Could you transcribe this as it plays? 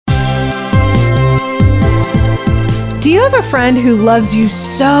Do you have a friend who loves you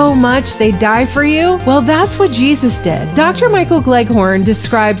so much they'd die for you? Well, that's what Jesus did. Dr. Michael Gleghorn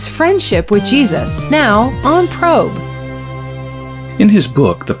describes friendship with Jesus, now on Probe. In his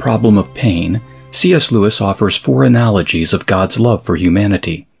book, The Problem of Pain, C.S. Lewis offers 4 analogies of God's love for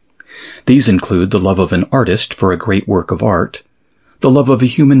humanity. These include the love of an artist for a great work of art, the love of a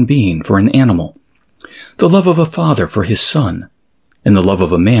human being for an animal, the love of a father for his son, and the love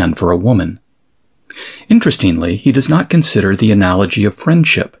of a man for a woman. Interestingly, he does not consider the analogy of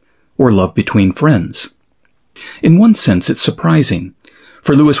friendship, or love between friends. In one sense, it's surprising,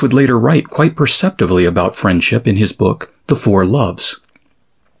 for Lewis would later write quite perceptively about friendship in his book, The Four Loves.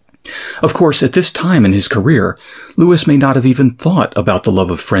 Of course, at this time in his career, Lewis may not have even thought about the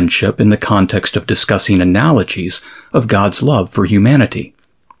love of friendship in the context of discussing analogies of God's love for humanity.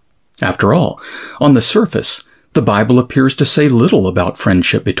 After all, on the surface, the Bible appears to say little about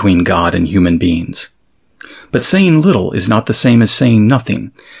friendship between God and human beings. But saying little is not the same as saying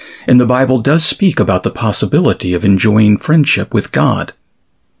nothing, and the Bible does speak about the possibility of enjoying friendship with God.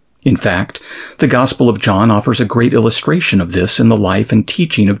 In fact, the Gospel of John offers a great illustration of this in the life and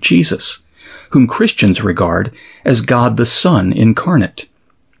teaching of Jesus, whom Christians regard as God the Son incarnate.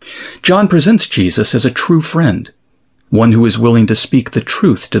 John presents Jesus as a true friend, one who is willing to speak the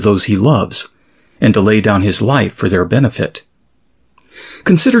truth to those he loves, and to lay down his life for their benefit.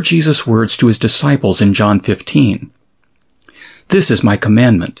 Consider Jesus' words to his disciples in John 15. "This is my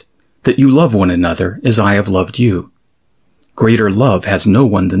commandment, that you love one another as I have loved you. Greater love has no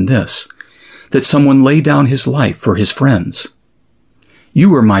one than this, that someone lay down his life for his friends.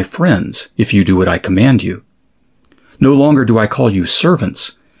 You are my friends if you do what I command you. No longer do I call you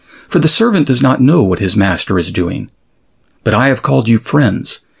servants, for the servant does not know what his master is doing. But I have called you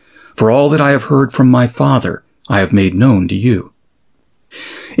friends, for all that I have heard from my Father I have made known to you."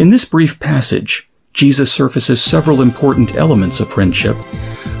 In this brief passage, Jesus surfaces several important elements of friendship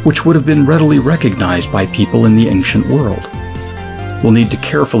which would have been readily recognized by people in the ancient world. We'll need to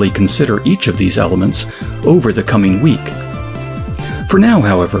carefully consider each of these elements over the coming week. For now,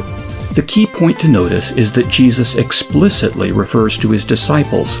 however, the key point to notice is that Jesus explicitly refers to his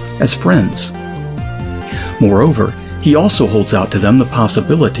disciples as friends. Moreover, he also holds out to them the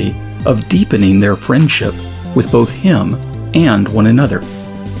possibility of deepening their friendship with both him and one another.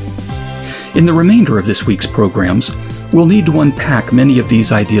 In the remainder of this week's programs, we'll need to unpack many of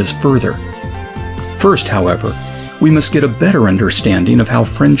these ideas further. First, however, we must get a better understanding of how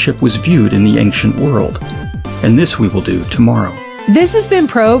friendship was viewed in the ancient world, and this we will do tomorrow. This has been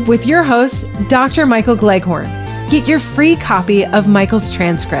Probe with your host, Dr. Michael Gleghorn. Get your free copy of Michael's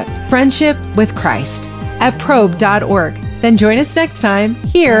transcript, Friendship with Christ, at probe.org. Then join us next time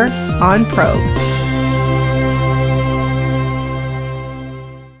here on Probe.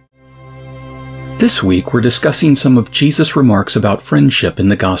 This week we're discussing some of Jesus' remarks about friendship in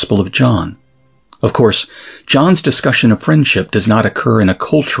the Gospel of John. Of course, John's discussion of friendship does not occur in a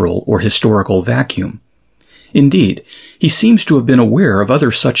cultural or historical vacuum. Indeed, he seems to have been aware of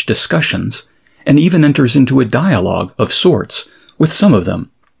other such discussions, and even enters into a dialogue of sorts with some of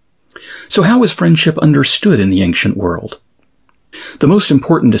them. So how is friendship understood in the ancient world? The most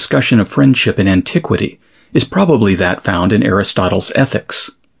important discussion of friendship in antiquity is probably that found in Aristotle's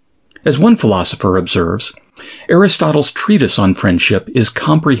Ethics. As one philosopher observes, Aristotle's treatise on friendship is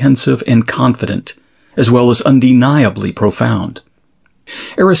comprehensive and confident, as well as undeniably profound.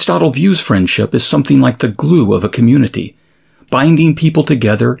 Aristotle views friendship as something like the glue of a community, binding people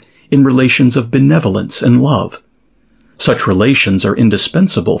together in relations of benevolence and love. Such relations are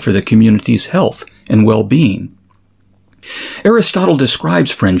indispensable for the community's health and well-being. Aristotle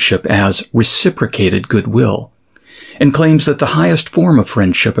describes friendship as reciprocated goodwill, and claims that the highest form of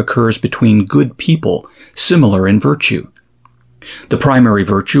friendship occurs between good people, similar in virtue. The primary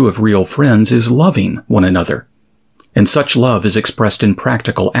virtue of real friends is loving one another, and such love is expressed in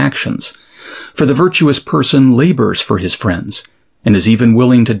practical actions, for the virtuous person labors for his friends, and is even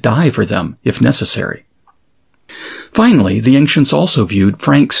willing to die for them if necessary. Finally, the ancients also viewed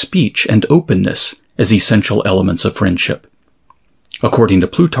frank speech and openness as essential elements of friendship. According to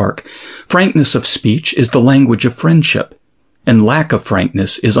Plutarch, frankness of speech is the language of friendship, and lack of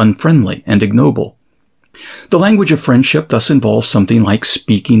frankness is unfriendly and ignoble. The language of friendship thus involves something like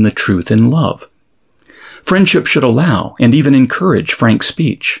speaking the truth in love. Friendship should allow and even encourage frank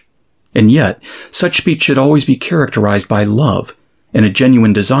speech, and yet such speech should always be characterized by love and a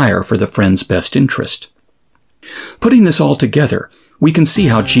genuine desire for the friend's best interest. Putting this all together, we can see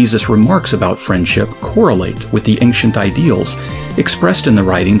how Jesus' remarks about friendship correlate with the ancient ideals expressed in the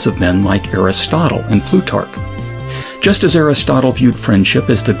writings of men like Aristotle and Plutarch. Just as Aristotle viewed friendship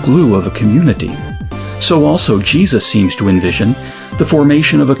as the glue of a community, So also Jesus seems to envision the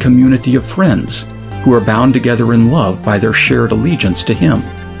formation of a community of friends who are bound together in love by their shared allegiance to Him.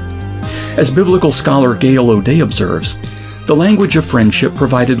 As biblical scholar Gail R observes, the language of friendship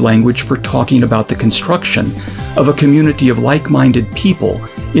provided language for talking about the construction of a community of like-minded people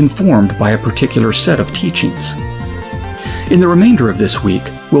informed by a particular set of teachings. In the remainder of this week,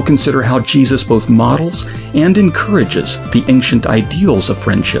 we'll consider how Jesus both models and encourages the ancient ideals of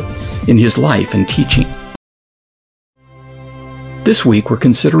friendship in His life and teaching. This week, we're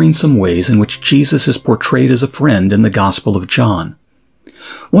considering some ways in which Jesus is portrayed as a friend in the Gospel of John.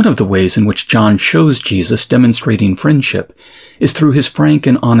 One of the ways in which John shows Jesus demonstrating friendship is through his frank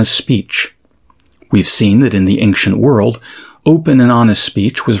and honest speech. We've seen that in the ancient world, open and honest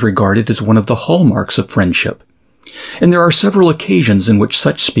speech was regarded as one of the hallmarks of friendship. And there are several occasions in which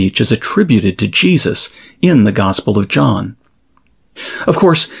such speech is attributed to Jesus in the Gospel of John. Of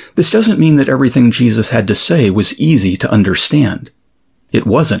course, this doesn't mean that everything Jesus had to say was easy to understand. It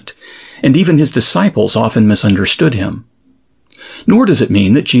wasn't, and even his disciples often misunderstood him. Nor does it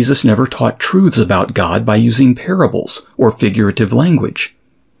mean that Jesus never taught truths about God by using parables or figurative language.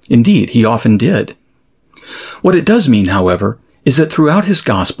 Indeed, he often did. What it does mean, however, is that throughout his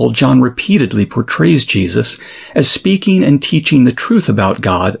gospel, John repeatedly portrays Jesus as speaking and teaching the truth about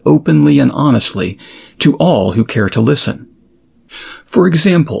God openly and honestly to all who care to listen. For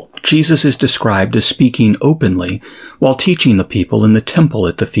example, Jesus is described as speaking openly while teaching the people in the temple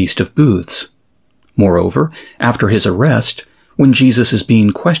at the Feast of Booths. Moreover, after his arrest, when Jesus is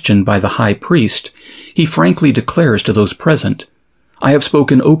being questioned by the high priest, he frankly declares to those present, "I have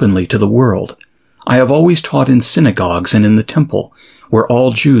spoken openly to the world. I have always taught in synagogues and in the temple, where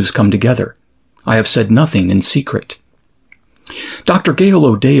all Jews come together. I have said nothing in secret." Dr. Gail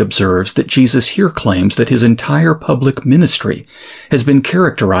R observes that Jesus here claims that his entire public ministry has been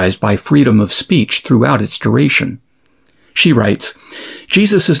characterized by freedom of speech throughout its duration. She writes,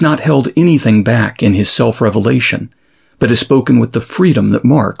 "Jesus has not held anything back in his self-revelation, but has spoken with the freedom that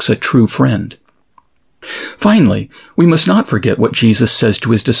marks a true friend." Finally, we must not forget what Jesus says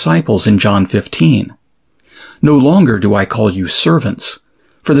to his disciples in John 15. "No longer do I call you servants,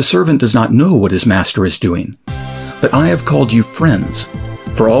 for the servant does not know what his master is doing. But I have called you friends,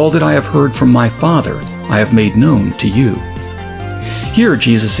 for all that I have heard from my Father I have made known to you." Here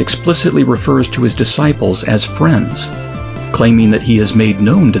Jesus explicitly refers to his disciples as friends, claiming that he has made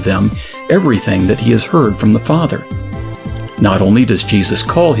known to them everything that he has heard from the Father. Not only does Jesus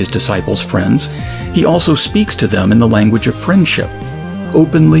call his disciples friends, he also speaks to them in the language of friendship,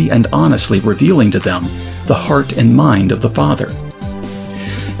 openly and honestly revealing to them the heart and mind of the Father.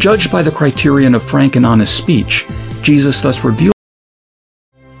 Judged by the criterion of frank and honest speech, Jesus thus reveals.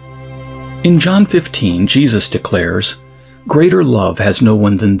 In John 15, Jesus declares, "Greater love has no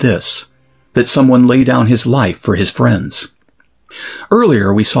one than this, that someone lay down his life for his friends."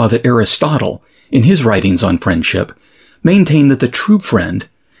 Earlier, we saw that Aristotle, in his writings on friendship, maintained that the true friend,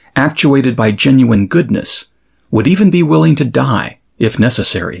 actuated by genuine goodness, would even be willing to die, if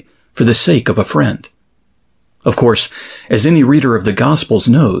necessary, for the sake of a friend. Of course, as any reader of the Gospels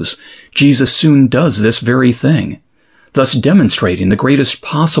knows, Jesus soon does this very thing, thus demonstrating the greatest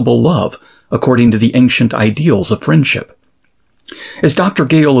possible love according to the ancient ideals of friendship. As Dr.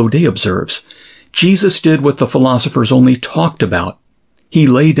 Gail R observes, Jesus did what the philosophers only talked about. He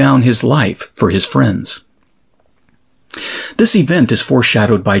laid down his life for his friends. This event is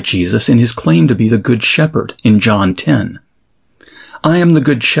foreshadowed by Jesus in his claim to be the Good Shepherd in John 10. "I am the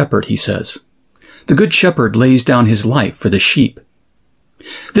Good Shepherd," he says. "The Good Shepherd lays down his life for the sheep."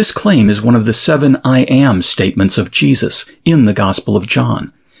 This claim is one of the 7 I am statements of Jesus in the Gospel of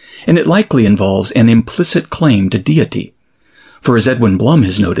John, and it likely involves an implicit claim to deity. For as Edwin Blum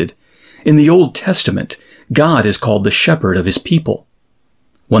has noted, in the Old Testament, God is called the shepherd of his people.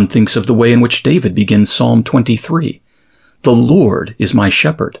 One thinks of the way in which David begins Psalm 23, "The Lord is my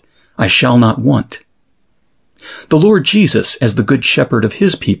shepherd, I shall not want." The Lord Jesus, as the Good Shepherd of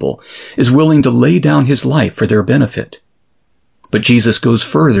his people, is willing to lay down his life for their benefit. But Jesus goes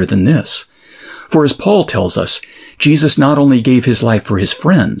further than this. For as Paul tells us, Jesus not only gave his life for his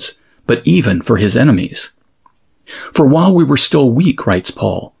friends, but even for his enemies. "For while we were still weak," writes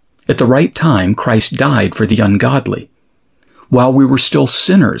Paul, "at the right time Christ died for the ungodly. While we were still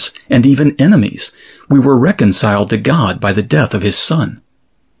sinners and even enemies, we were reconciled to God by the death of his Son."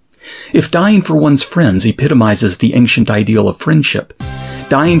 If dying for one's friends epitomizes the ancient ideal of friendship,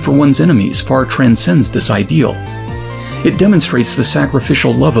 dying for one's enemies far transcends this ideal. It demonstrates the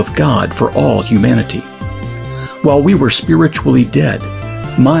sacrificial love of God for all humanity. While we were spiritually dead,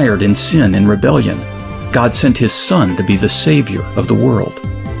 mired in sin and rebellion, God sent his Son to be the Savior of the world.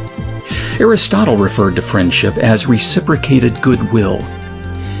 Aristotle referred to friendship as reciprocated goodwill.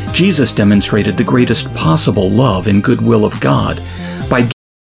 Jesus demonstrated the greatest possible love and goodwill of God by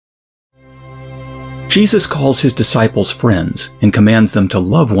Jesus calls his disciples friends and commands them to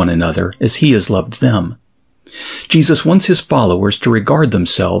love one another as he has loved them. Jesus wants his followers to regard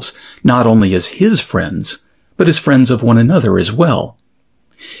themselves not only as his friends, but as friends of one another as well.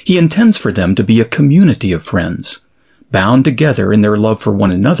 He intends for them to be a community of friends, bound together in their love for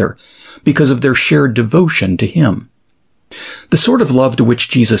one another because of their shared devotion to him. The sort of love to which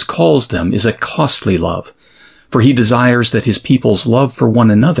Jesus calls them is a costly love, for he desires that his people's love for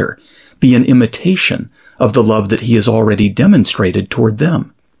one another be an imitation of the love that he has already demonstrated toward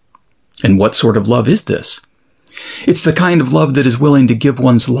them. And what sort of love is this? It's the kind of love that is willing to give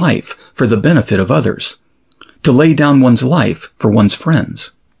one's life for the benefit of others, to lay down one's life for one's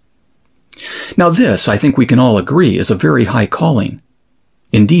friends. Now this, I think we can all agree, is a very high calling.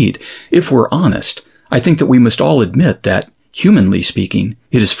 Indeed, if we're honest, I think that we must all admit that, humanly speaking,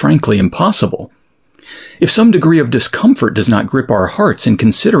 it is frankly impossible. If some degree of discomfort does not grip our hearts in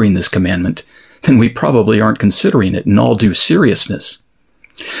considering this commandment, then we probably aren't considering it in all due seriousness.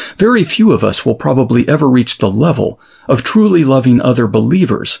 Very few of us will probably ever reach the level of truly loving other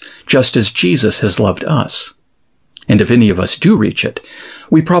believers just as Jesus has loved us. And if any of us do reach it,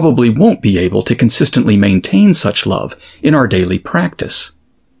 we probably won't be able to consistently maintain such love in our daily practice.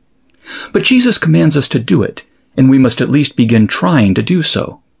 But Jesus commands us to do it, and we must at least begin trying to do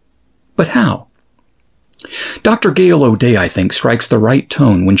so. But how? Dr. Gail R, I think, strikes the right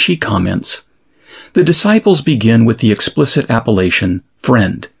tone when she comments, "The disciples begin with the explicit appellation,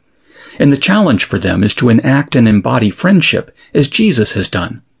 friend, and the challenge for them is to enact and embody friendship as Jesus has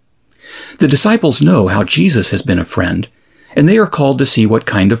done. The disciples know how Jesus has been a friend, and they are called to see what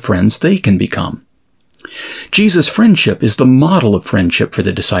kind of friends they can become. Jesus' friendship is the model of friendship for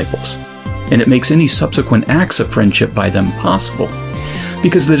the disciples, and it makes any subsequent acts of friendship by them possible,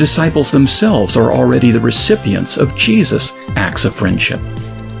 because the disciples themselves are already the recipients of Jesus' acts of friendship.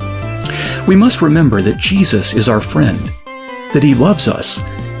 We must remember that Jesus is our friend, that he loves us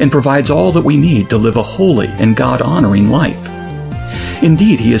and provides all that we need to live a holy and God-honoring life.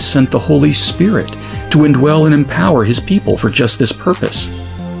 Indeed, he has sent the Holy Spirit to indwell and empower his people for just this purpose.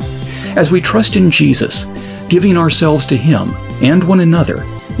 As we trust in Jesus, giving ourselves to him and one another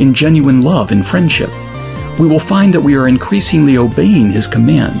in genuine love and friendship, we will find that we are increasingly obeying his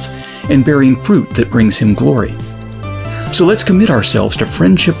commands and bearing fruit that brings him glory. So let's commit ourselves to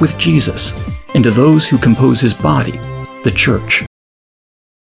friendship with Jesus and to those who compose his body, the church.